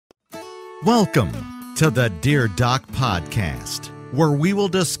Welcome to the Dear Doc podcast, where we will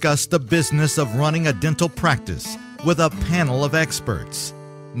discuss the business of running a dental practice with a panel of experts.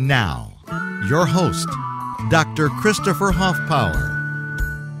 Now, your host, Dr. Christopher Hoffpower.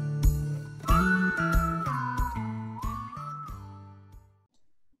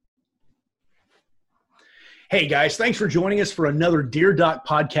 Hey guys, thanks for joining us for another Dear Doc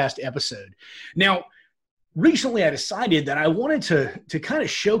podcast episode. Now, recently I decided that I wanted to kind of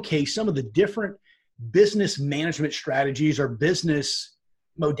showcase some of the different business management strategies or business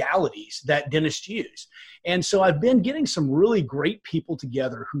modalities that dentists use. And so I've been getting some really great people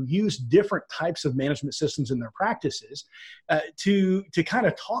together who use different types of management systems in their practices to kind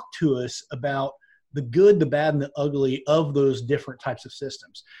of talk to us about the good, the bad, and the ugly of those different types of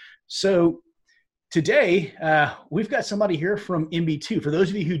systems. So today, we've got somebody here from MB2. For those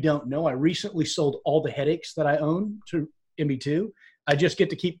of you who don't know, I recently sold all the headaches that I own to MB2. I just get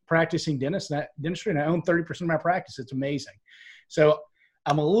to keep practicing dentistry, and I own 30% of my practice. It's amazing. So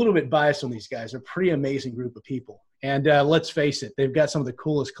I'm a little bit biased on these guys. They're a pretty amazing group of people. And let's face it, they've got some of the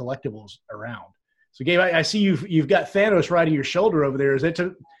coolest collectibles around. So Gabe, I see you've got Thanos riding your shoulder over there. Is that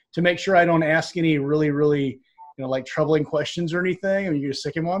to make sure I don't ask any really, like troubling questions or anything? Are you going to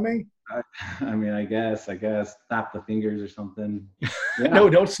stick him on me? I guess snap the fingers or something. Yeah. No,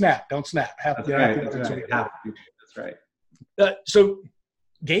 don't snap. That's right. So,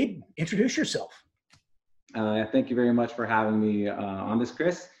 Gabe, introduce yourself. Thank you very much for having me on this,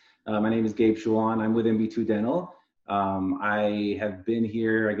 Chris. My name is Gabe Shahwan. I'm with MB2 Dental. I have been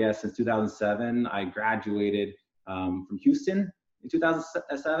here, I guess, since 2007. I graduated from Houston in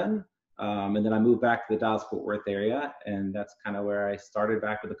 2007. And then I moved back to the Dallas-Fort Worth area, and that's kind of where I started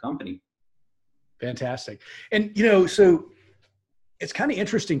back with the company. Fantastic. And, so it's kind of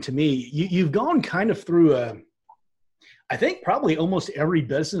interesting to me. You've gone kind of through I think probably almost every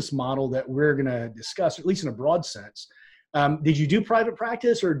business model that we're going to discuss, at least in a broad sense. Did you do private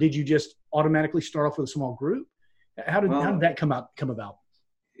practice, or did you just automatically start off with a small group? How did that come about?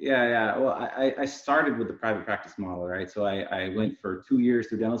 Yeah. Well, I started with the private practice model, right? So I went for 2 years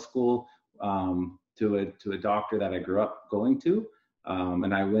through dental school to a doctor that I grew up going to.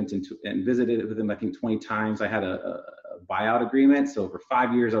 And I went and visited with him, I think 20 times. I had a buyout agreement. So for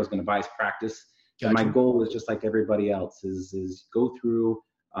 5 years, I was going to buy his practice. Gotcha. And my goal was just like everybody else is go through,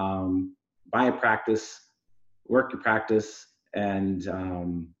 buy a practice, work your practice. And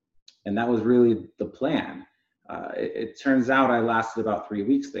that was really the plan. It turns out I lasted about 3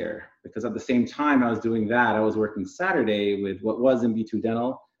 weeks there, because at the same time I was doing that, I was working Saturday with what was MB2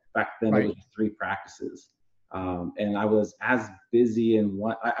 Dental. Back then, right. It was 3 practices. And I was as busy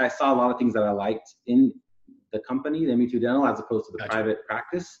I saw a lot of things that I liked in the company, the MB2 Dental, as opposed to the Gotcha. Private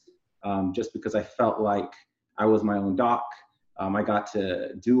practice, just because I felt like I was my own doc. I got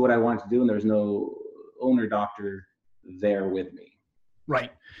to do what I wanted to do, and there was no owner doctor there with me.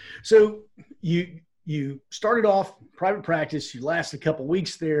 Right. So you started off private practice, you lasted a couple of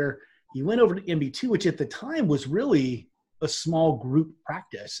weeks there, you went over to MB2, which at the time was really a small group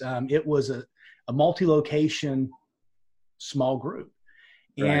practice. It was a multi-location small group.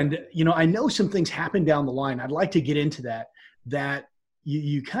 Right. And, I know some things happened down the line. I'd like to get into that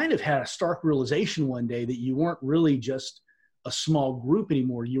you kind of had a stark realization one day that you weren't really just a small group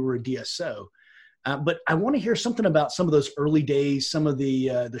anymore. You were a DSO. But I want to hear something about some of those early days, some of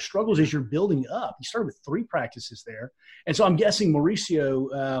the struggles as you're building up. You started with 3 practices there. And so I'm guessing Mauricio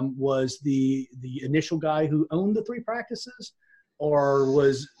was the initial guy who owned the 3 practices, or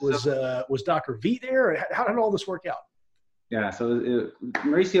was Dr. V there? How did all this work out? Yeah, so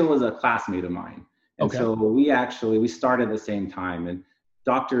Mauricio was a classmate of mine. And okay. So we started at the same time. And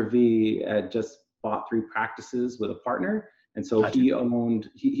Dr. V had just bought 3 practices with a partner. And so Gotcha. he owned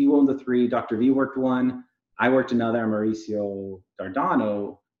the 3. Dr. V worked 1. I worked another. Mauricio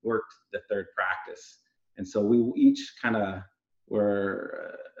Dardano worked the 3rd practice. And so we each kind of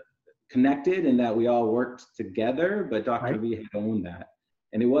were connected in that we all worked together, but Dr. Right. V had owned that.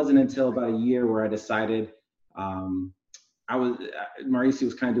 And it wasn't until about a year where I decided, Mauricio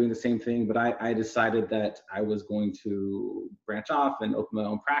was kind of doing the same thing, but I decided that I was going to branch off and open my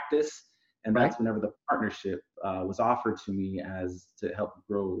own practice. And that's whenever the partnership was offered to me as to help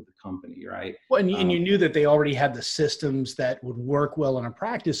grow the company, right? Well, and you knew that they already had the systems that would work well in a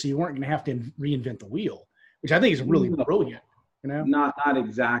practice, so you weren't going to have to reinvent the wheel, which I think is really brilliant. Not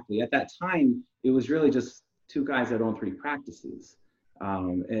exactly. At that time, it was really just 2 guys that owned 3 practices,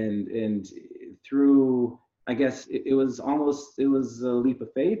 and through, I guess it was a leap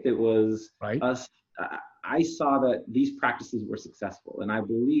of faith. It was us. I saw that these practices were successful, and I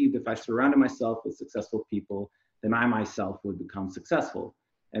believed if I surrounded myself with successful people, then I myself would become successful.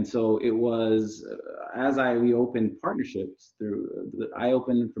 And so it was, we opened partnerships I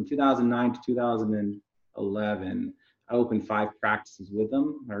opened from 2009 to 2011. I opened 5 practices with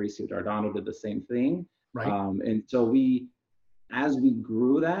them. Mauricio Dardano did the same thing. Right. And so as we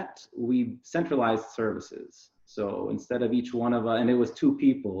grew that, we centralized services. So instead of each one of us, and it was 2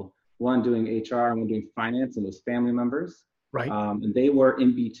 people, one doing HR and one doing finance, and it was family members. Right. And they were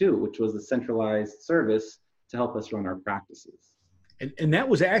MB2, which was a centralized service to help us run our practices. And that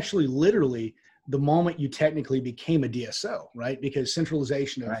was actually literally the moment you technically became a DSO, right? Because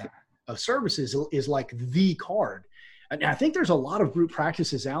centralization of services is like the card. And I think there's a lot of group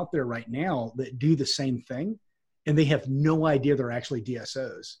practices out there right now that do the same thing, and they have no idea they're actually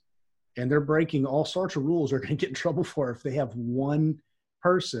DSOs. And they're breaking all sorts of rules they're going to get in trouble for if they have one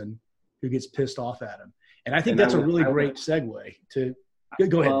person who gets pissed off at them. And I think that's a really great segue to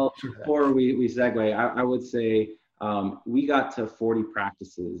go ahead. Well, before we segue, I would say we got to 40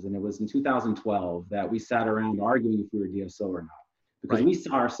 practices, and it was in 2012 that we sat around arguing if we were DSO or not, because we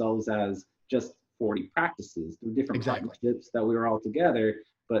saw ourselves as just 40 practices through different partnerships that we were all together.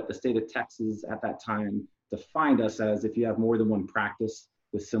 But the state of Texas at that time defined us as, if you have more than one practice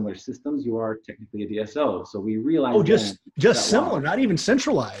with similar systems, you are technically a DSO. So we realized. Oh, just similar, not even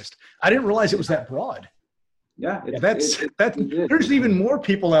centralized. I didn't realize it was that broad. Yeah, there's even more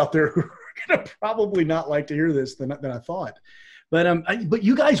people out there who are gonna probably not like to hear this than I thought. But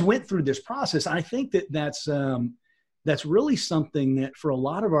you guys went through this process. I think that's really something that for a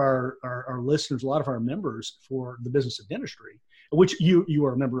lot of our listeners, a lot of our members for the business of dentistry, which you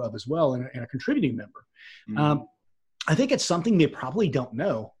are a member of as well, and a contributing member. Mm-hmm. I think it's something they probably don't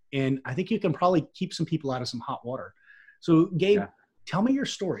know, and I think you can probably keep some people out of some hot water. So, Gabe, tell me your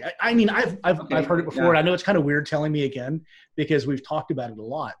story. I mean, I've heard it before. Yeah. I know it's kind of weird telling me again because we've talked about it a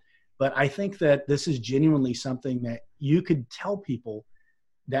lot, but I think that this is genuinely something that you could tell people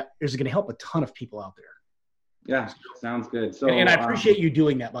that is going to help a ton of people out there. Yeah, sounds good. So, and I appreciate you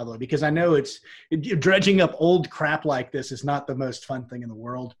doing that, by the way, because I know dredging up old crap like this is not the most fun thing in the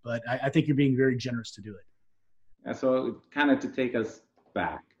world, but I think you're being very generous to do it. Yeah, so kind of to take us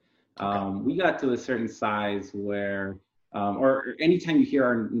back, we got to a certain size where, or anytime you hear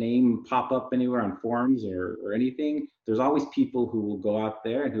our name pop up anywhere on forums or anything, there's always people who will go out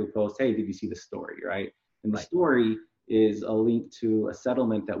there and who will post, hey, did you see the story, right? And the story is a link to a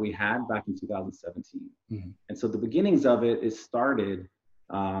settlement that we had back in 2017. Mm-hmm. And so the beginnings of it is started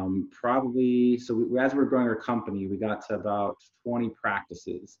probably, as we're growing our company, we got to about 20 to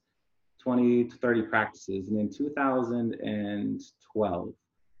 30 practices. And in 2012,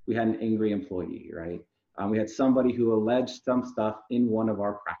 we had an angry employee, right? We had somebody who alleged some stuff in one of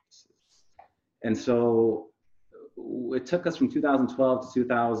our practices. And so it took us from 2012 to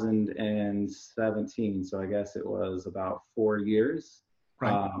 2017. So I guess it was about 4 years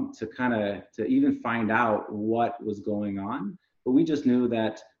to even find out what was going on. But we just knew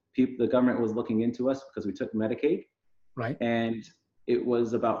that the government was looking into us because we took Medicaid. Right. And it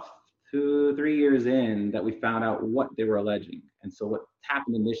was about 2-3 years in that we found out what they were alleging. And so what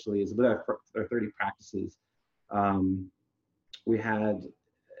happened initially is with our 30 practices, we had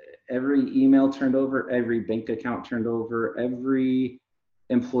every email turned over, every bank account turned over, every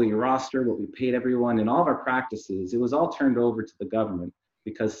employee roster, what we paid everyone in all of our practices, it was all turned over to the government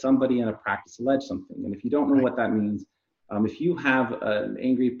because somebody in a practice alleged something. And if you don't know what that means, if you have an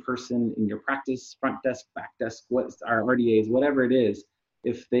angry person in your practice, front desk, back desk, our RDAs, whatever it is,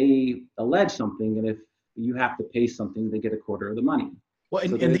 if they allege something and if you have to pay something, they get a quarter of the money. Well,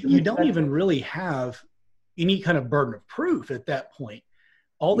 and you don't even really have any kind of burden of proof at that point.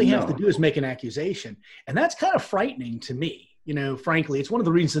 All they have to do is make an accusation. And that's kind of frightening to me. You know, frankly, it's one of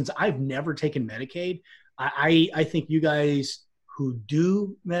the reasons I've never taken Medicaid. I think you guys who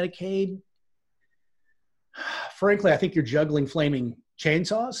do Medicaid, frankly, I think you're juggling flaming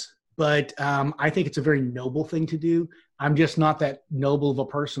chainsaws, but I think it's a very noble thing to do. I'm just not that noble of a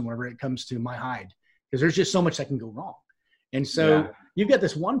person whenever it comes to my hide, because there's just so much that can go wrong. And so you've got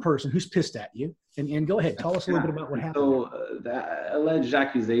this one person who's pissed at you, and go ahead, tell us a little bit about what happened. So the alleged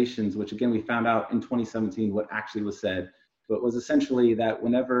accusations, which again, we found out in 2017 what actually was said, but was essentially that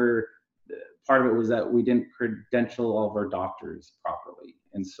whenever part of it was that we didn't credential all of our doctors properly.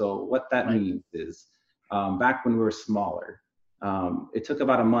 And so what that means is back when we were smaller, it took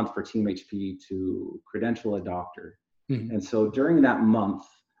about a month for Team HP to credential a doctor. Mm-hmm. And so during that month,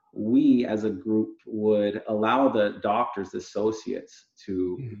 we as a group would allow the doctors, associates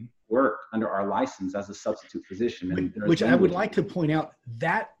to work under our license as a substitute physician. Which I would like to point out,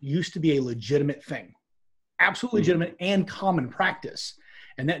 that used to be a legitimate thing, absolutely legitimate and common practice.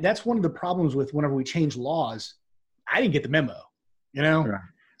 And that's one of the problems with whenever we change laws. I didn't get the memo, you know? Right.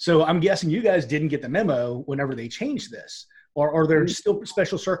 So I'm guessing you guys didn't get the memo whenever they changed this, or are there still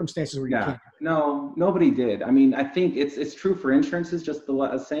special circumstances where you can't? No, nobody did. I mean, I think it's true for insurances, just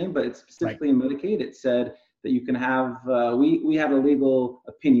the same, but it's specifically in Medicaid. It said that you can have, we had a legal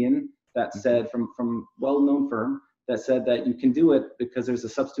opinion that said from well-known firm that said that you can do it because there's a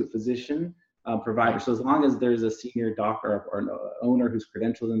substitute physician provider. So as long as there's a senior doctor or an owner who's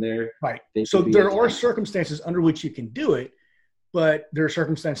credentialed in there. Right. So there are circumstances under which you can do it, but there are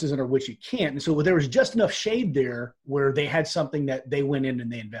circumstances under which you can't. And so there was just enough shade there where they had something that they went in and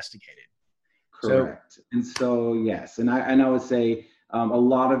they investigated. Correct. And so, yes. And I would say a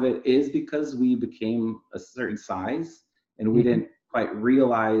lot of it is because we became a certain size and we didn't quite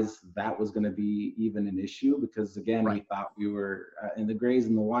realize that was going to be even an issue because, again, we thought we were in the grays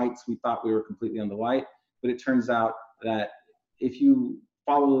and the whites. We thought we were completely on the white. But it turns out that if you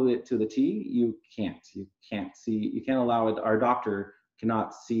follow it to the T, you can't allow it. Our doctor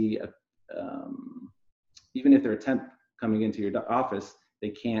cannot see, even if they're a temp coming into your office, they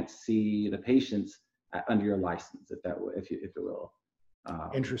can't see the patients under your license, if it will.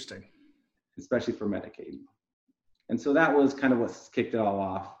 Interesting. Especially for Medicaid. And so that was kind of what kicked it all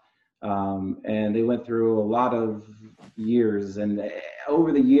off. And they went through a lot of years, and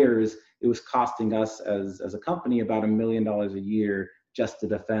over the years, it was costing us as a company about $1 million a year just to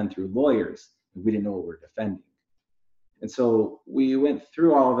defend through lawyers. We didn't know what we were defending. And so we went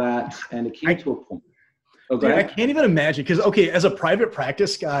through all that, and it came to a point. Okay. I can't even imagine, because, as a private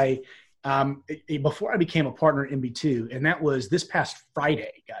practice guy, before I became a partner at MB2, and that was this past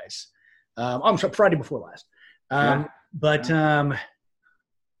Friday, guys. I'm sorry, Friday before last. But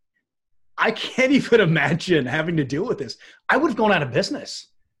I can't even imagine having to deal with this. I would have gone out of business.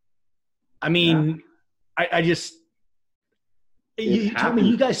 I mean, I just, you told me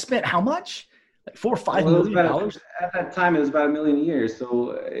you guys spent how much? Like $4 or $5 million? At that time, it was about $1 million a year.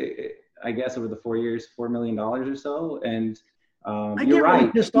 So I guess over the 4 years, $4 million or so. And I get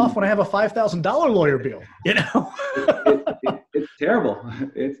really pissed off when I have a $5,000 lawyer bill, It's terrible.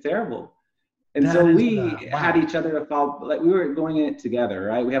 It's terrible. And so we had each other to follow, like we were going in it together,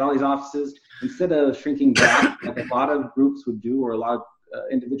 right? We had all these offices. Instead of shrinking back, like a lot of groups would do, or a lot of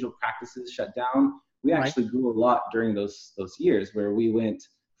individual practices shut down, we actually grew a lot during those years, where we went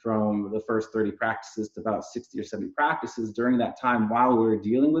from the first 30 practices to about 60 or 70 practices during that time while we were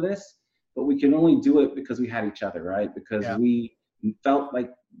dealing with this. But we can only do it because we had each other, right? Because we felt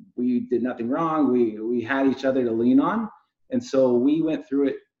like we did nothing wrong. We had each other to lean on. And so we went through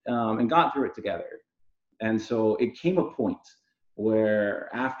it and got through it together. And so it came a point where,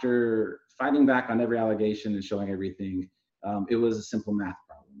 after fighting back on every allegation and showing everything, it was a simple math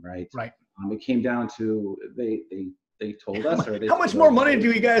problem, right? Right. It came down to they told us, how much more money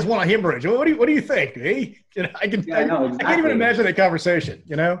do you guys want on hemorrhage? What do you think? Eh? I can't even imagine that conversation.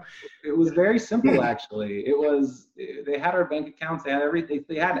 It was very simple, actually. They had our bank accounts, they had everything,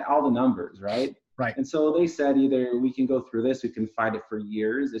 they had all the numbers, right? Right. And so they said, either we can go through this, we can fight it for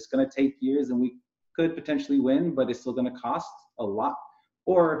years. It's going to take years, and we could potentially win, but it's still going to cost a lot.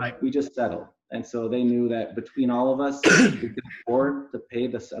 Or we just settle. And so they knew that between all of us, we could afford to pay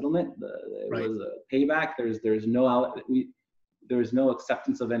the settlement. It was a payback. There's no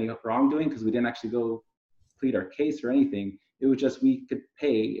acceptance of any wrongdoing, because we didn't actually go plead our case or anything. It was just, we could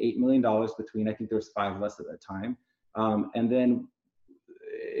pay $8 million between, I think there was 5 of us at that time. And then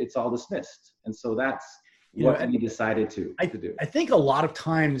it's all dismissed. And so that's what we decided to do. I think a lot of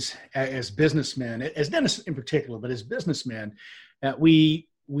times as businessmen, as dentists in particular, but as businessmen, we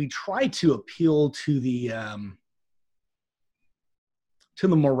try to appeal to the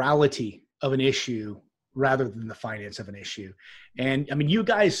morality of an issue rather than the finance of an issue. And I mean, you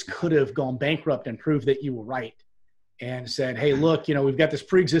guys could have gone bankrupt and proved that you were right and said, hey, look, we've got this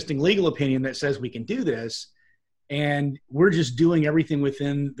pre-existing legal opinion that says we can do this, and we're just doing everything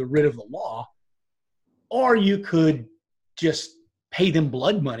within the writ of the law. Or you could just pay them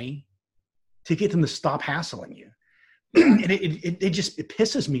blood money to get them to stop hassling you. And it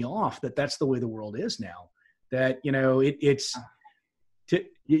pisses me off that that's the way the world is now. That,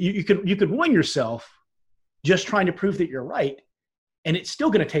 you could ruin yourself just trying to prove that you're right, and it's still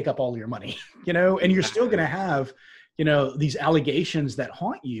going to take up all your money, and you're still going to have, these allegations that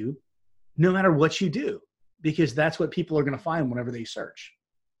haunt you no matter what you do, because that's what people are going to find whenever they search,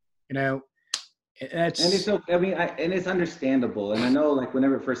 and it's okay. I mean, and it's understandable. And I know, like,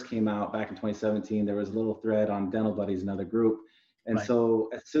 whenever it first came out back in 2017, there was a little thread on Dental Buddies, another group. And so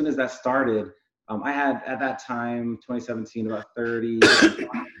as soon as that started, I had, at that time, 2017, about 30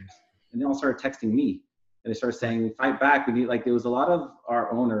 and they all started texting me, and they started saying, fight back. We need, like, there was a lot of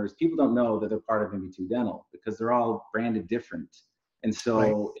our owners, people don't know that they're part of MB2 Dental because they're all branded different. And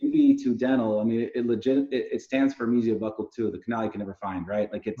so MB2 Dental, I mean, it stands for mesial buccal 2, the canal you can never find,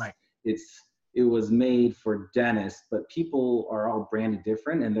 right? Like it was made for dentists, but people are all branded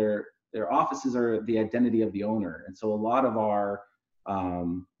different, and their offices are the identity of the owner. And so a lot of our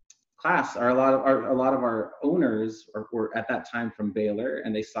a lot of our owners were at that time from Baylor,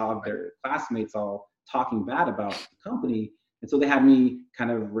 and they saw their classmates all talking bad about the company. And so they had me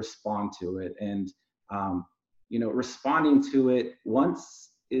kind of respond to it. And, responding to it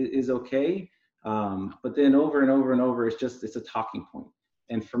once is okay. But then over and over and over, it's a talking point.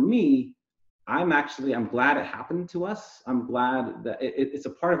 And for me, I'm glad it happened to us. I'm glad that it's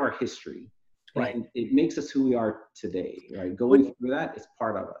a part of our history. Right. And it makes us who we are today, right? Going through that is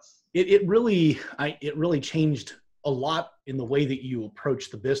part of us. It really changed a lot in the way that you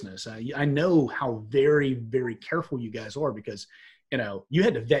approach the business. I know how very, very careful you guys are, because, you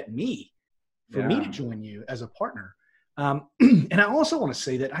had to vet me for me to join you as a partner. And I also want to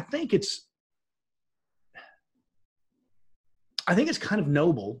say that I think it's kind of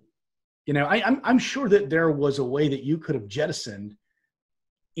noble. I'm sure that there was a way that you could have jettisoned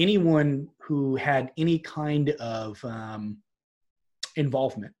anyone who had any kind of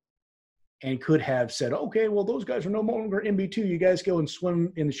involvement, and could have said, okay, well, those guys are no longer MB2. You guys go and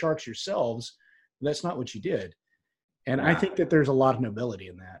swim in the sharks yourselves. That's not what you did. And I think that there's a lot of nobility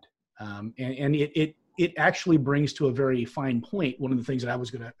in that. And it actually brings to a very fine point one of the things that I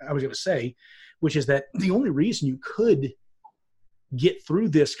was gonna say, which is that the only reason you could get through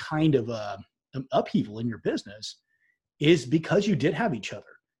this kind of upheaval in your business is because you did have each other,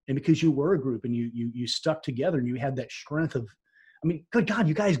 and because you were a group, and you stuck together, and you had that strength of, I mean, good God,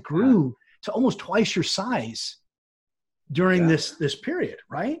 you guys grew to almost twice your size during this period,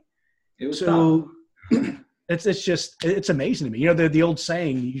 right? It was so. It's amazing to me. The old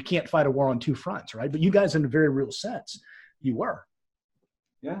saying, you can't fight a war on two fronts, right? But you guys, in a very real sense, you were.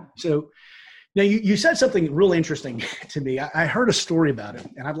 Yeah. So now you said something really interesting to me. I heard a story about it,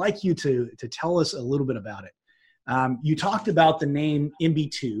 and I'd like you to tell us a little bit about it. You talked about the name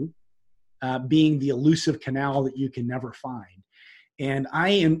MB2 being the elusive canal that you can never find. And I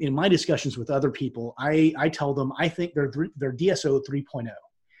am, in my discussions with other people, I tell them I think they're DSO 3.0.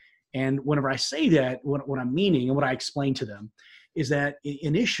 And whenever I say that, what I'm meaning and what I explain to them is that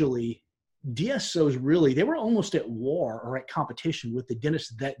initially DSOs really, they were almost at war or at competition with the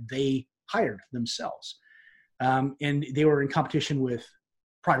dentists that they hired themselves. And they were in competition with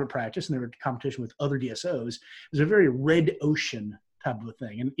private practice, and they were in competition with other DSOs. It was a very red ocean type of a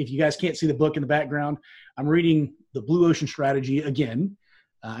thing. And if you guys can't see the book in the background, I'm reading The Blue Ocean Strategy again.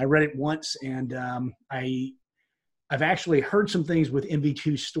 I read it once, and I've actually heard some things with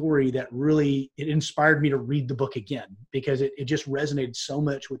MB2's story that really, it inspired me to read the book again, because it just resonated so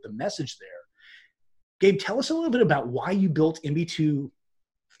much with the message there. Gabe, tell us a little bit about why you built MB2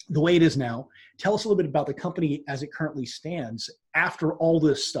 the way it is now. Tell us a little bit about the company as it currently stands after all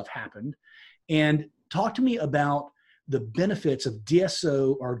this stuff happened, and talk to me about the benefits of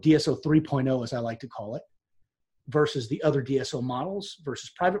DSO, or DSO 3.0, as I like to call it, versus the other DSO models,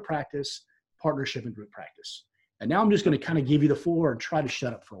 versus private practice, partnership, and group practice. And now I'm just going to kind of give you the floor and try to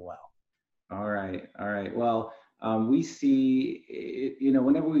shut up for a while. All right. Well, we see,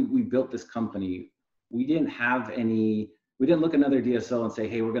 whenever we built this company, we didn't look at another DSO and say,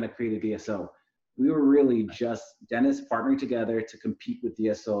 hey, we're going to create a DSO. We were really just dentists partnering together to compete with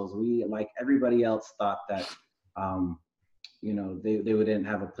DSOs. We, like everybody else, thought that, they wouldn't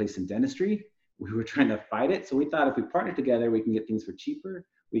have a place in dentistry. We were trying to fight it. So we thought if we partner together, we can get things for cheaper.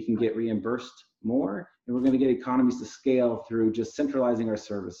 We can get reimbursed more, and we're going to get economies to scale through just centralizing our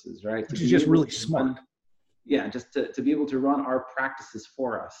services, right? Which is just really smart. Just to be able to run our practices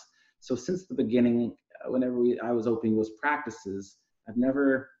for us. So since the beginning, whenever I was opening those practices, a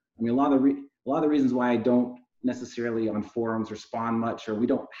lot of the reasons why I don't necessarily on forums respond much, or we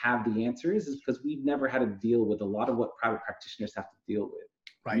don't have the answers, is because we've never had to deal with a lot of what private practitioners have to deal with.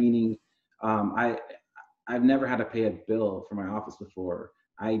 Right. Meaning, I've never had to pay a bill for my office before.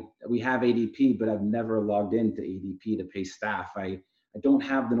 We have ADP, but I've never logged into ADP to pay staff. I don't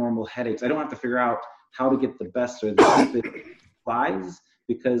have the normal headaches. I don't have to figure out how to get the best or the cheapest supplies,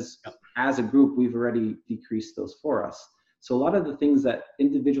 because as a group, we've already decreased those for us. So a lot of the things that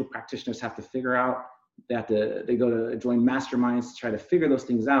individual practitioners have to figure out, they go to join masterminds to try to figure those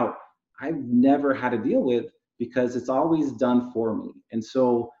things out, I've never had to deal with, because it's always done for me. And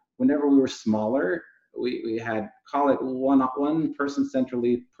so whenever we were smaller, we had, call it one person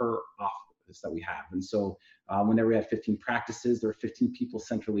centrally per office that we have. And so whenever we had 15 practices, there were 15 people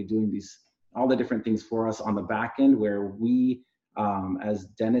centrally doing all the different things for us on the back end, where we, as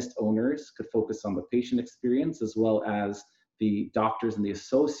dentist owners, could focus on the patient experience, as well as the doctors and the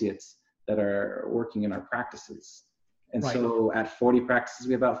associates that are working in our practices. And so at 40 practices,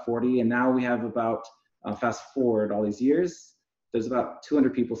 we have about 40. And now we have about, fast forward all these years, there's about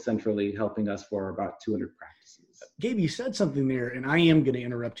 200 people centrally helping us for about 200 practices. Gabe, you said something there, and I am going to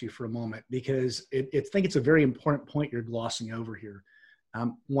interrupt you for a moment because I think it's a very important point you're glossing over here.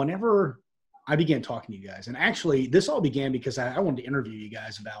 Whenever I began talking to you guys, and actually this all began because I wanted to interview you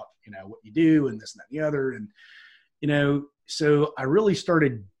guys about, what you do and this and that and the other. And, so I really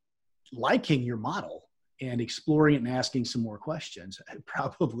started liking your model and exploring it and asking some more questions.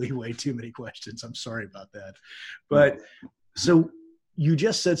 Probably way too many questions. I'm sorry about that. But so you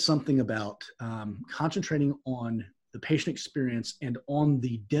just said something about concentrating on the patient experience and on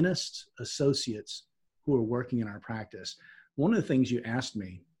the dentist associates who are working in our practice. One of the things you asked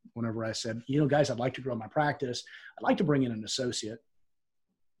me whenever I said, guys, I'd like to grow my practice. I'd like to bring in an associate.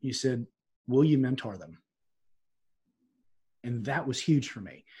 You said, will you mentor them? And that was huge for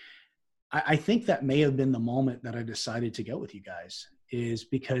me. I think that may have been the moment that I decided to go with you guys, is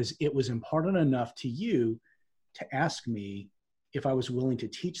because it was important enough to you to ask me if I was willing to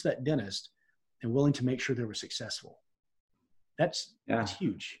teach that dentist and willing to make sure they were successful. That's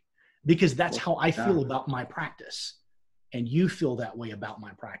huge, because that's how I feel about my practice. And you feel that way about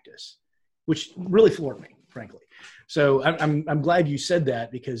my practice, which really floored me, frankly. So I'm glad you said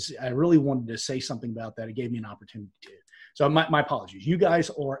that, because I really wanted to say something about that. It gave me an opportunity to. So my apologies. You guys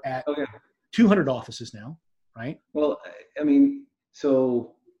are at 200 offices now, right? Well, I mean,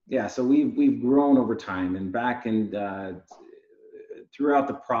 so we've grown over time, and back and throughout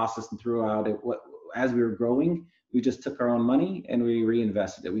the process and throughout it, as we were growing, we just took our own money and we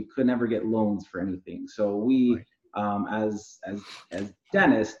reinvested it. We could never get loans for anything. So we, as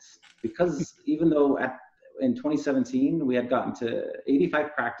dentists, because even though in 2017 we had gotten to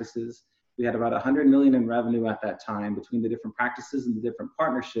 85 practices, we had about 100 million in revenue at that time between the different practices and the different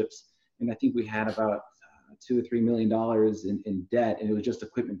partnerships. And I think we had about $2 or $3 million in debt, and it was just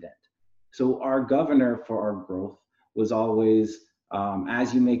equipment debt. So our governor for our growth was always,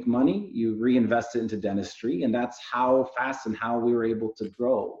 as you make money, you reinvest it into dentistry. And that's how fast and how we were able to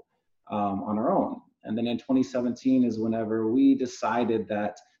grow on our own. And then in 2017 is whenever we decided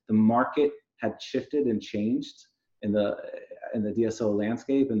that the market had shifted and changed in the DSO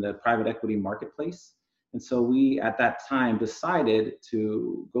landscape, in the private equity marketplace. And so we, at that time, decided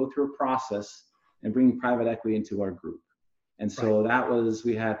to go through a process and bring private equity into our group. And so that was,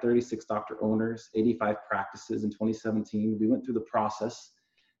 we had 36 doctor owners, 85 practices in 2017. We went through the process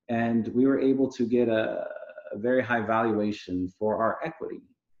and we were able to get a very high valuation for our equity.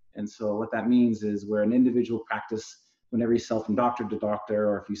 And so what that means is we're an individual practice. Whenever you sell from doctor to doctor,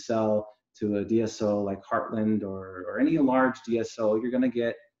 or if you sell to a DSO like Heartland or any large DSO, you're going to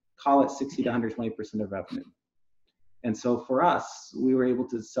get, call it 60 to 120% of revenue. And so for us, we were able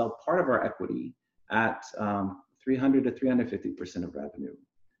to sell part of our equity at 300 to 350% of revenue.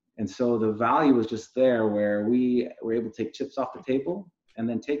 And so the value was just there, where we were able to take chips off the table and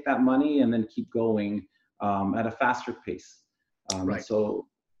then take that money and then keep going at a faster pace. So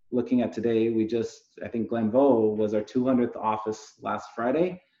looking at today, I think Glenbow was our 200th office last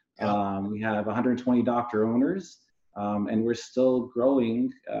Friday. We have 120 doctor owners, and we're still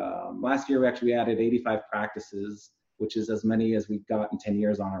growing. Last year, we added 85 practices, which is as many as we've got in 10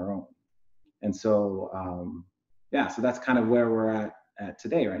 years on our own. And so, so that's kind of where we're at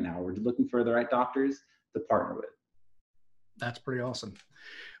today right now. We're looking for the right doctors to partner with. That's pretty awesome.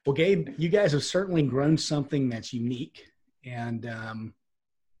 Well, Gabe, you guys have certainly grown something that's unique, and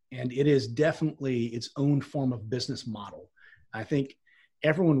it is definitely its own form of business model. I think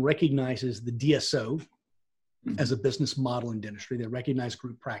everyone recognizes the DSO as a business model in dentistry. They recognize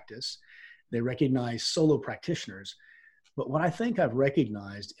group practice. They recognize solo practitioners. But what I think I've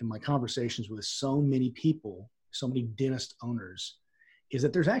recognized in my conversations with so many people, so many dentist owners, is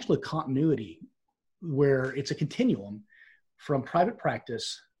that there's actually a continuity where it's a continuum from private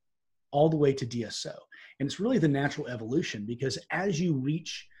practice all the way to DSO. And it's really the natural evolution, because as you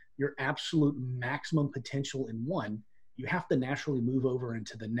reach your absolute maximum potential in one, you have to naturally move over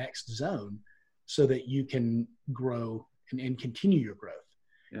into the next zone so that you can grow and continue your growth.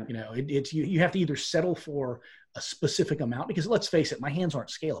 Yeah. You have to either settle for a specific amount, because let's face it, my hands aren't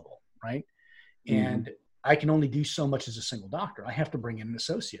scalable, right? Mm-hmm. And I can only do so much as a single doctor. I have to bring in an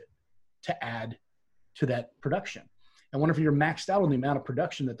associate to add to that production. And whenever you're maxed out on the amount of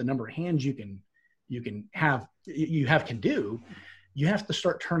production that the number of hands you can do, you have to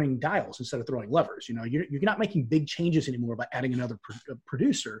start turning dials instead of throwing levers. You're not making big changes anymore by adding another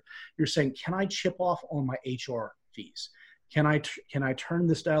producer. You're saying, can I chip off on my HR fees? Can I turn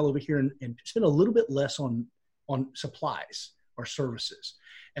this dial over here and spend a little bit less on on supplies or services.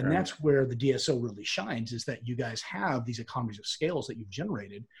 And Right. that's where the DSO really shines, is that you guys have these economies of scales that you've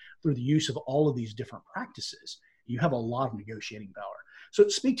generated through the use of all of these different practices. You have a lot of negotiating power. So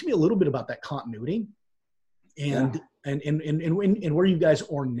speak to me a little bit about that continuity and where you guys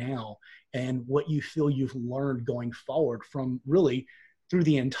are now and what you feel you've learned going forward from really through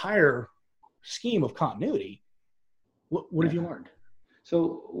the entire scheme of continuity. What have you learned?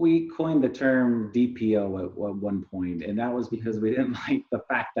 So we coined the term DPO at one point, and that was because we didn't like the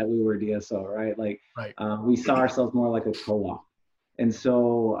fact that we were DSO, right? We saw ourselves more like a co-op. And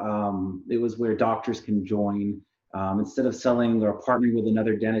so it was where doctors can join. Instead of selling or partnering with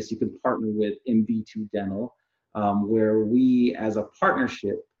another dentist, you can partner with MB2 Dental, where we as a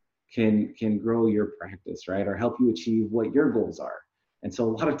partnership can grow your practice, right? Or help you achieve what your goals are. And so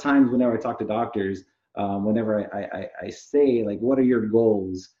a lot of times whenever I talk to doctors, whenever I say, like, what are your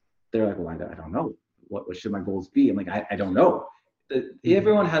goals? They're like, well, I don't know. What should my goals be? I'm like, I don't know.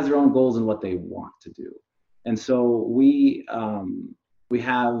 Everyone has their own goals and what they want to do. And so we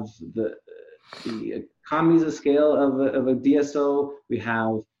have the economies of scale of a DSO. We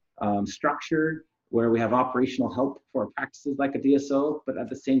have structure where we have operational help for our practices like a DSO, but at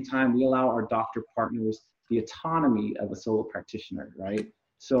the same time, we allow our doctor partners the autonomy of a solo practitioner, right?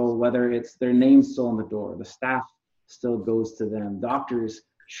 So whether it's their name still on the door, the staff still goes to them. Doctors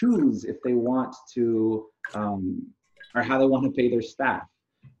choose if they want to, or how they want to pay their staff,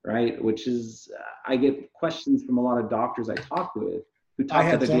 right? Which is, I get questions from a lot of doctors I talk with who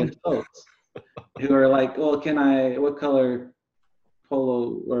talk to the DSOs who are like, well, what color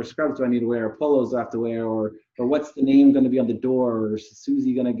polo or scrubs do I need to wear, or polos do I have to wear, or what's the name going to be on the door, or is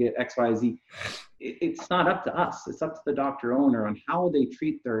Susie going to get X, Y, Z? It's not up to us. It's up to the doctor owner on how they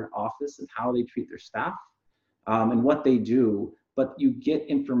treat their office and how they treat their staff and what they do. But you get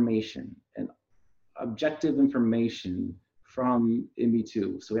information and objective information from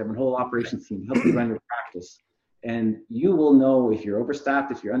MB2. So we have a whole operations team help you run your practice. And you will know if you're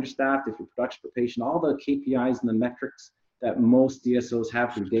overstaffed, if you're understaffed, if you're production per patient, all the KPIs and the metrics that most DSOs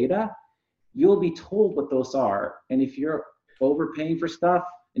have through data, you'll be told what those are. And if you're overpaying for stuff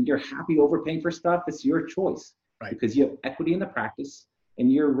and you're happy overpaying for stuff, it's your choice, right? Because you have equity in the practice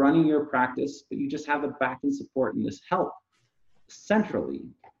and you're running your practice, but you just have the back and support and this help centrally.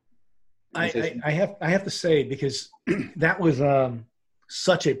 I have to say, because that was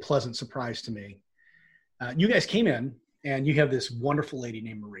such a pleasant surprise to me. You guys came in and you have this wonderful lady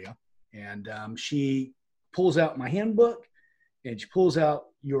named Maria, and she pulls out my handbook and she pulls out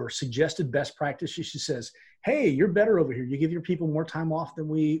your suggested best practice. She says, hey, you're better over here. You give your people more time off than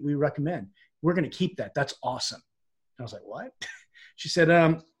we recommend. We're going to keep that. That's awesome. And I was like, what? She said,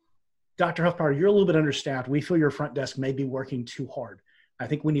 Dr. Huffpower, you're a little bit understaffed. We feel your front desk may be working too hard. I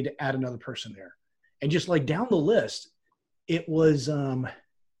think we need to add another person there. And just like down the list, it was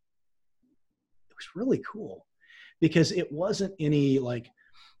really cool, because it wasn't any like,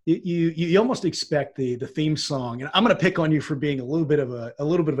 you almost expect the theme song. And I'm going to pick on you for being a little bit of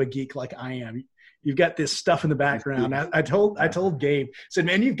a geek like I am. You've got this stuff in the background. I told Gabe, said,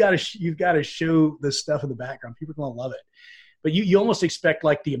 man, you've got to show this stuff in the background. People are going to love it. But you almost expect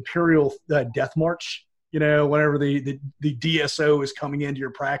like the Imperial Death March, whenever the DSO is coming into your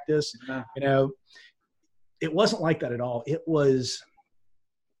practice, it wasn't like that at all. It was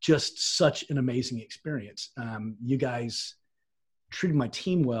just such an amazing experience. You guys treated my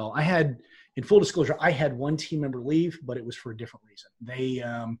team well. In full disclosure, I had one team member leave, but it was for a different reason.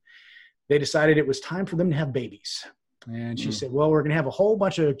 They decided it was time for them to have babies. And she said, well, we're going to have a whole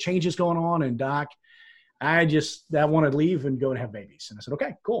bunch of changes going on. And Doc, I want to leave and go and have babies. And I said,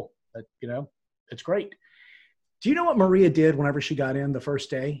 okay, cool. But, it's great. Do you know what Maria did whenever she got in the first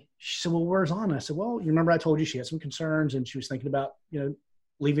day? She said, well, where's Anna? I said, well, you remember I told you she had some concerns and she was thinking about,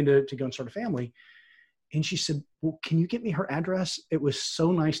 leaving to go and start a family. And she said, well, can you get me her address? It was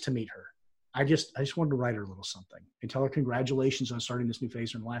so nice to meet her. I just wanted to write her a little something and tell her congratulations on starting this new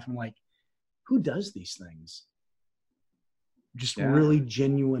phase in her life. I'm like, who does these things? Just really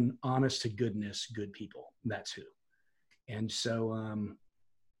genuine, honest to goodness, good people. That's who. And so,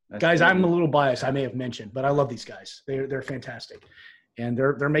 guys, I'm a little biased, I may have mentioned, but I love these guys. They're fantastic. And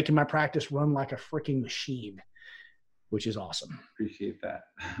they're making my practice run like a freaking machine, which is awesome. Appreciate that.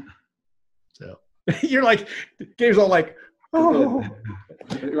 So you're like, Gabe's all like, oh.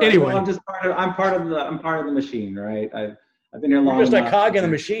 Right. Anyway, well, I'm part of the machine, right? I've been here long. You're just a cog in the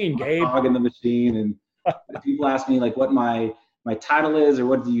machine, Gabe. Cog in the machine, and people ask me like what my title is or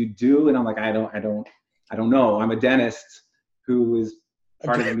what do you do, and I'm like, I don't know. I'm a dentist who is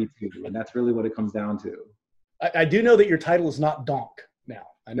part of MB2, and that's really what it comes down to. I do know that your title is not Donk now.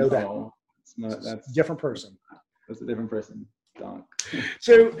 I know that. That's different person. That's a different person. Donk.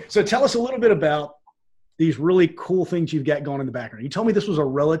 So tell us a little bit about these really cool things you've got going in the background. You told me this was a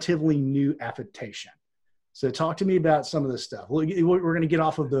relatively new affectation. So talk to me about some of this stuff. We're going to get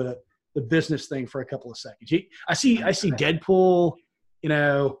off of the business thing for a couple of seconds. I see Deadpool,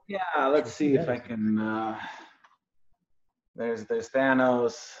 Yeah, let's see if I can. There's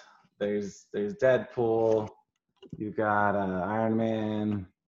Thanos. There's Deadpool. You've got Iron Man.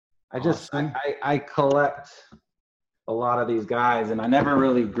 I collect a lot of these guys, and I never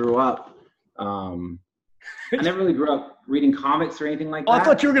really grew up. I never really grew up reading comics or anything like that. I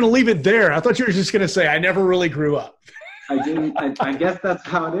thought you were going to leave it there. I thought you were just going to say, I never really grew up. I didn't. I guess that's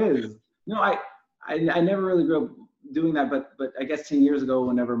how it is. No, I never really grew up doing that, but I guess 10 years ago,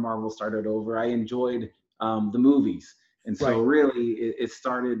 whenever Marvel started over, I enjoyed the movies. And so really it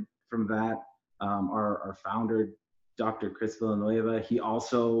started from that. Our founder, Dr. Chris Villanueva, he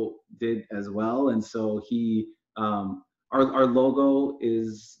also did as well. And so he, our logo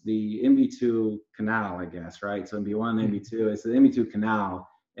is the MB2 canal, I guess, right? So MB1, MB2, it's the MB2 canal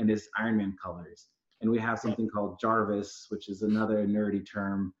and it's Iron Man colors. And we have something called Jarvis, which is another nerdy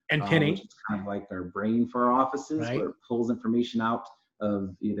term. And Penny. Which is kind of like our brain for our offices, where it pulls information out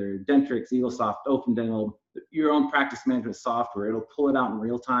of either Dentrix, EagleSoft, OpenDental, your own practice management software. It'll pull it out in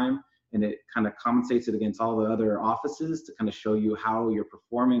real time, and it kind of compensates it against all the other offices to kind of show you how you're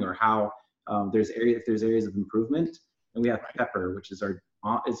performing or how if there's areas of improvement. And we have Pepper, which is our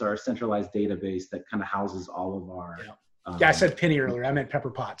centralized database that kind of houses all of our. I said Penny earlier. I meant Pepper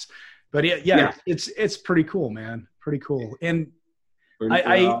Potts. But it's pretty cool, man. Pretty cool. And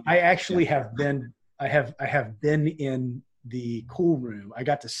I actually have been in the cool room. I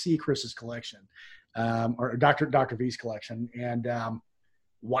got to see Chris's collection, or Dr. V's collection, and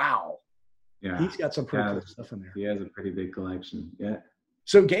wow, he's got some pretty cool stuff in there. He has a pretty big collection. Yeah.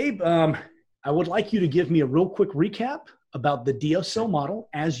 So Gabe, I would like you to give me a real quick recap about the DSO model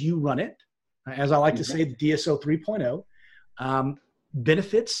as you run it, as I like to say, the DSO 3.0.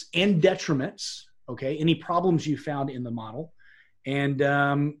 Benefits and detriments, okay, any problems you found in the model. And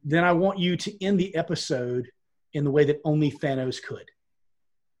then I want you to end the episode in the way that only Thanos could.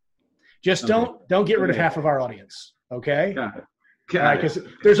 Just don't get rid of half of our audience, okay? Got it. Because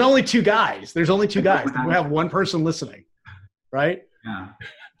there's only two guys. We have one person listening, right? Yeah.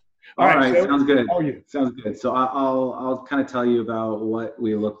 All right. So, sounds good. How are you? Sounds good. So I'll kind of tell you about what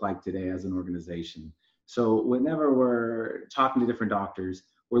we look like today as an organization. So whenever we're talking to different doctors,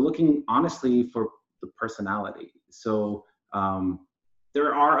 we're looking honestly for the personality. So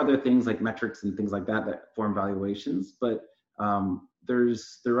there are other things like metrics and things like that form valuations, but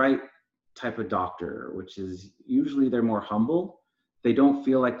there's the right type of doctor, which is usually they're more humble. They don't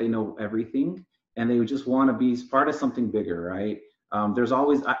feel like they know everything, and they just want to be part of something bigger, right? There's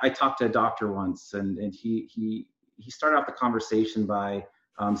always, I talked to a doctor once, and he started off the conversation by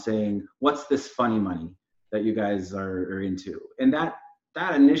saying, "What's this funny money that you guys are into?" And that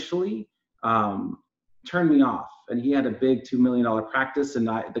initially turned me off. And he had a big $2 million practice, and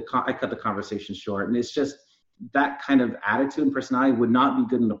I cut the conversation short. And it's just that kind of attitude and personality would not be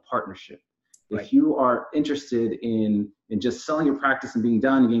good in a partnership. Right. If you are interested in just selling your practice and being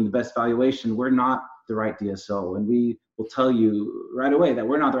done and getting the best valuation, we're not the right DSO. And we will tell you right away that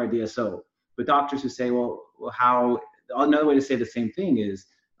we're not the right DSO. But doctors who say, well, how, another way to say the same thing is,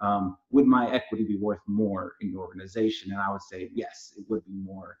 would my equity be worth more in your organization? And I would say, yes, it would be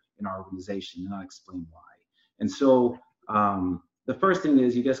more in our organization, and I'll explain why. And so the first thing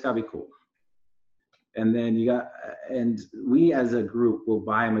is you just gotta be cool. And then we as a group will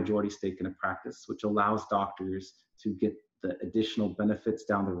buy a majority stake in a practice, which allows doctors to get the additional benefits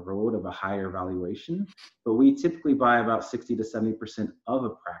down the road of a higher valuation. But we typically buy about 60 to 70% of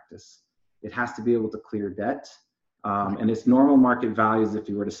a practice. It has to be able to clear debt. And it's normal market values if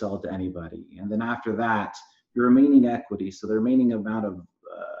you were to sell it to anybody. And then after that, your remaining equity, so the remaining amount of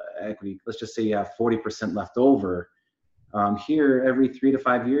equity, let's just say you have 40% left over. Here, every 3 to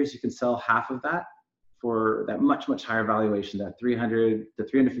 5 years, you can sell half of that for that much, much higher valuation, that 300 to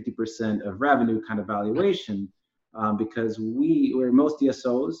 350% of revenue kind of valuation, because where most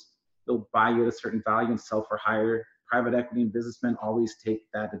DSOs, they'll buy you at a certain value and sell for higher. Private equity and businessmen always take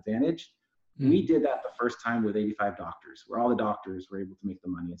that advantage. We did that the first time with 85 doctors, where all the doctors were able to make the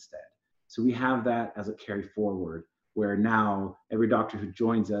money instead. So we have that as a carry forward, where now every doctor who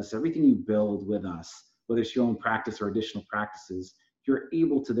joins us, everything you build with us, whether it's your own practice or additional practices, you're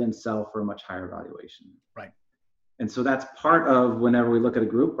able to then sell for a much higher valuation. Right. And so that's part of whenever we look at a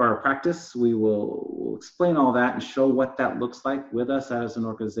group or a practice, we'll explain all that and show what that looks like with us as an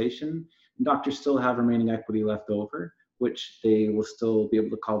organization. And doctors still have remaining equity left over, which they will still be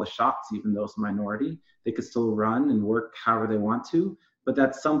able to call the shots, even though it's a minority. They could still run and work however they want to, but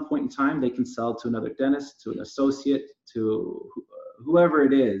at some point in time, they can sell to another dentist, to an associate, to whoever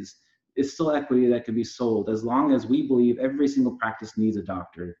it is. It's still equity that can be sold, as long as we believe every single practice needs a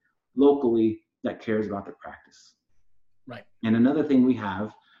doctor locally that cares about their practice. Right. And another thing we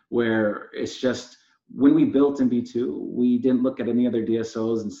have, where it's just, when we built MB2, we didn't look at any other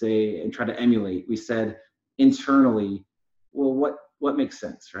DSOs and try to emulate. We said internally, well, what makes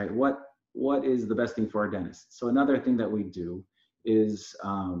sense, right? What is the best thing for our dentists? So another thing that we do is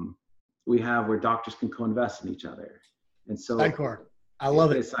we have where doctors can co-invest in each other. And so sidecar. I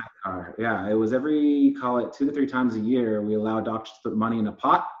love it. It's sidecar. Yeah, it was call it 2 to 3 times a year, we allow doctors to put money in a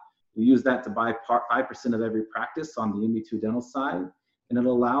pot. We use that to buy 5% of every practice on the MB2 dental side. And it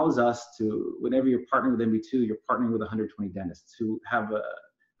allows us to, whenever you're partnering with MB2, you're partnering with 120 dentists who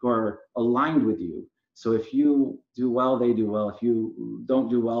are aligned with you. So if you do well, they do well. If you don't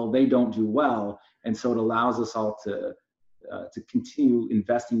do well, they don't do well. And so it allows us all to continue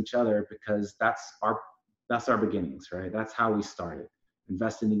investing in each other, because that's our beginnings, right? That's how we started,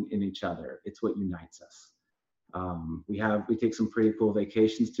 investing in each other. It's what unites us. We take some pretty cool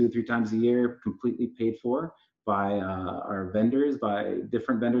vacations 2 or 3 times a year, completely paid for by our vendors, by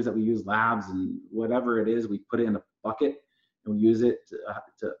different vendors that we use, labs and whatever it is. We put it in a bucket and we use it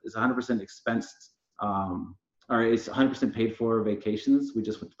it's 100% expensed, or it's 100% paid for vacations. We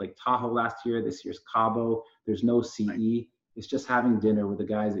just went to Lake Tahoe last year. This year's Cabo. There's no CE. It's just having dinner with the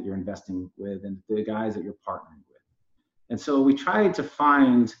guys that you're investing with and the guys that you're partnering with. And so we try to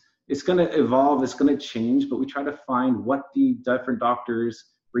find, it's going to evolve, it's going to change, but we try to find what the different doctors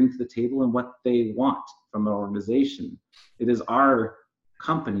bring to the table and what they want from an organization. It is our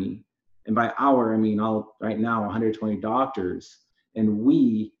company, and by our, I mean right now 120 doctors, and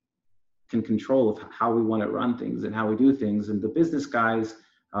we can control how we want to run things and how we do things. And the business guys,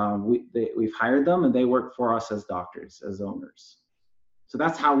 we've hired them and they work for us as doctors, as owners. So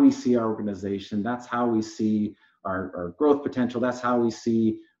that's how we see our organization. That's how we see our growth potential. That's how we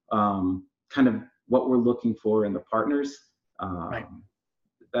see kind of what we're looking for in the partners. Right.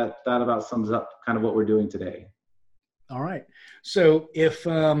 That about sums up kind of what we're doing today. All right. So if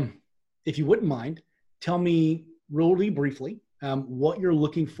you wouldn't mind, tell me really briefly what you're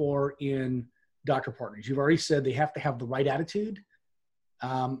looking for in doctor partners. You've already said they have to have the right attitude.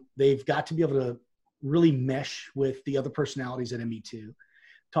 They've got to be able to really mesh with the other personalities at MB2.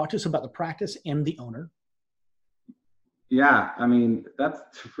 Talk to us about the practice and the owner. Yeah, I mean, that's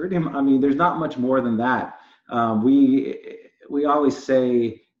pretty, there's not much more than that. We always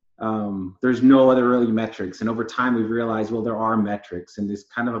say there's no other really metrics. And over time, we've realized, well, there are metrics. And it's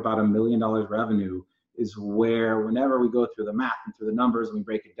kind of about $1 million revenue is where, whenever we go through the math and through the numbers and we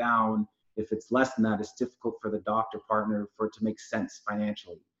break it down, if it's less than that, it's difficult for the doctor partner for it to make sense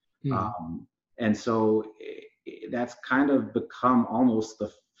financially. Mm-hmm. And so that's kind of become almost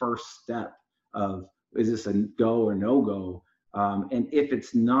the first step of, is this a go or no go? And if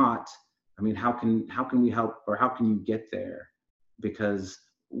it's not, how can we help, or how can you get there? Because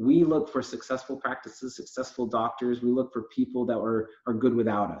we look for successful practices, successful doctors. We look for people that are good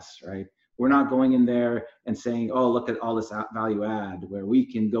without us, right? We're not going in there and saying, oh, look at all this value add, where we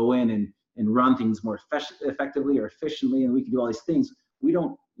can go in and run things more effectively or efficiently, and we can do all these things. We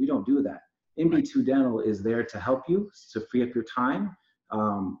don't do that. MB2 Dental is there to help you, to free up your time,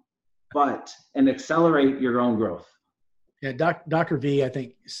 and accelerate your own growth. Yeah, Dr. V, I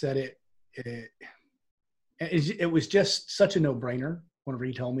think, said it was just such a no-brainer whenever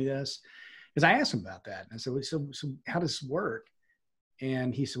he told me this, because I asked him about that. And I said, so how does this work?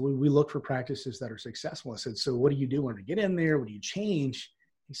 And he said, well, we look for practices that are successful. I said, so what do you do when you get in there? What do you change?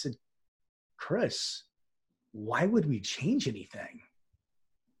 He said, Chris, why would we change anything?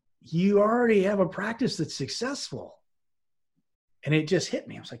 You already have a practice that's successful. And it just hit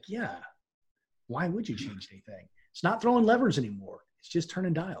me. I was like, yeah, why would you change anything? It's not throwing levers anymore. It's just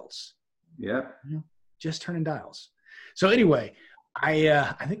turning dials. Yeah. Just turning dials. So anyway,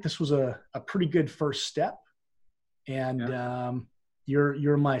 I think this was a pretty good first step. And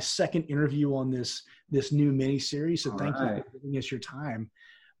you're my second interview on this new mini series. So thank you for giving us your time.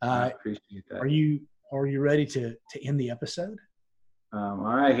 I appreciate that. Are you ready to end the episode? All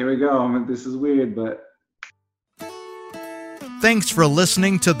right, here we go. This is weird, but. Thanks for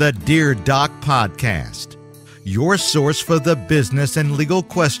listening to the Dear Doc podcast, your source for the business and legal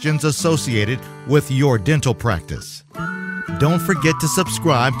questions associated with your dental practice. Don't forget to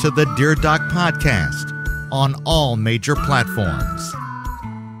subscribe to the Dear Doc podcast on all major platforms.